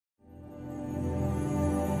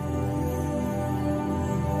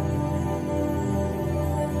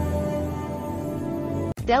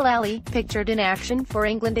Dele Alli, pictured in action for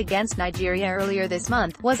England against Nigeria earlier this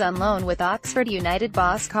month, was on loan with Oxford United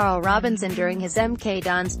boss KARL Robinson during his MK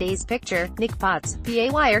Dons days. Picture, Nick Potts, PA.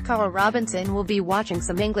 Wire KARL Robinson will be watching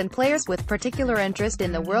some England players with particular interest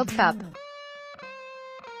in the World Cup.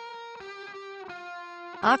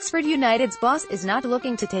 Oxford United's boss is not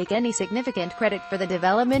looking to take any significant credit for the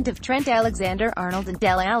development of Trent Alexander-Arnold and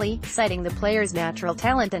Dele Alli, citing the players' natural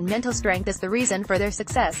talent and mental strength as the reason for their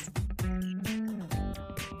success.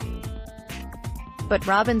 But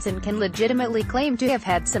Robinson can legitimately claim to have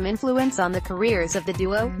had some influence on the careers of the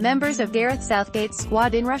duo, members of Gareth Southgate's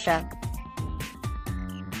squad in Russia.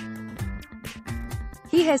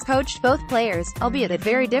 He has coached both players, albeit at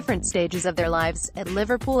very different stages of their lives, at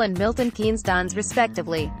Liverpool and Milton Keynes Dons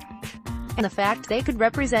respectively. And the fact they could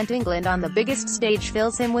represent England on the biggest stage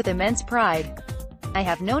fills him with immense pride. "I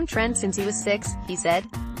have known Trent since he was 6, he said.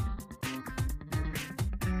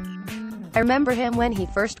 "I remember him when he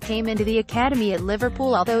first came into the academy at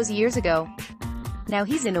Liverpool all those years ago. Now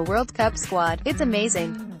he's in a World Cup squad, it's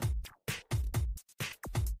amazing.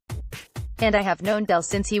 And I have known Dele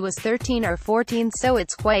since he was 13 or 14, so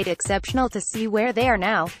it's quite exceptional to see where they are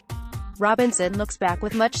now." Robinson looks back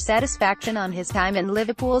with much satisfaction on his time in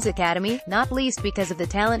Liverpool's academy, not least because of the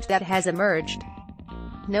talent that has emerged.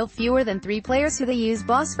 No fewer than 3 players who the U's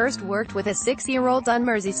boss first worked with as 6-year-olds on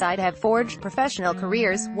Merseyside have forged professional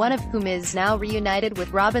careers, one of whom is now reunited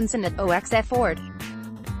with Robinson at Oxford.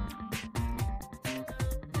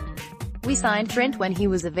 "We signed Trent when he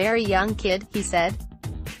was a very young kid," he said.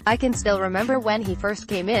 "I can still remember when he first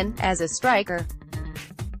came in, as a striker.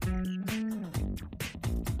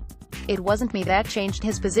 It wasn't me that changed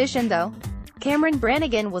his position though. Cameron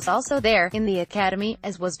Brannigan was also there, in the academy,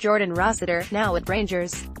 as was Jordan Rossiter, now at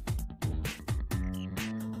Rangers.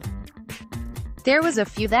 There was a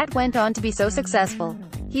few that went on to be so successful."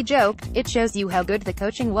 He joked, "It shows you how good the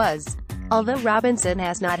coaching was." Although Robinson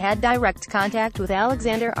has not had direct contact with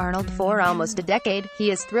Alexander-Arnold for almost a decade, he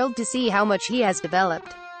is thrilled to see how much he has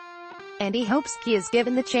developed. And he hopes he is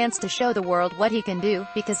given the chance to show the world what he can do,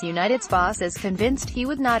 because United's boss is convinced he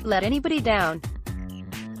would not let anybody down.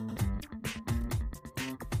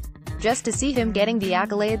 "Just to see him getting the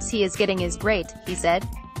accolades he is getting is great," he said.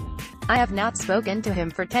 "I have not spoken to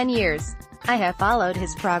him for 10 years. I have followed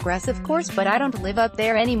his progress of course, but I don't live up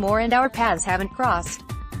there anymore and our paths haven't crossed.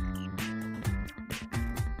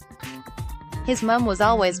 His mum was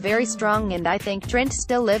always very strong and I think Trent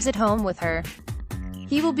still lives at home with her.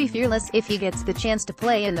 He will be fearless if he gets the chance to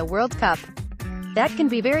play in the World Cup. That can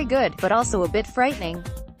be very good, but also a bit frightening.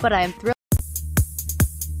 But I am thrilled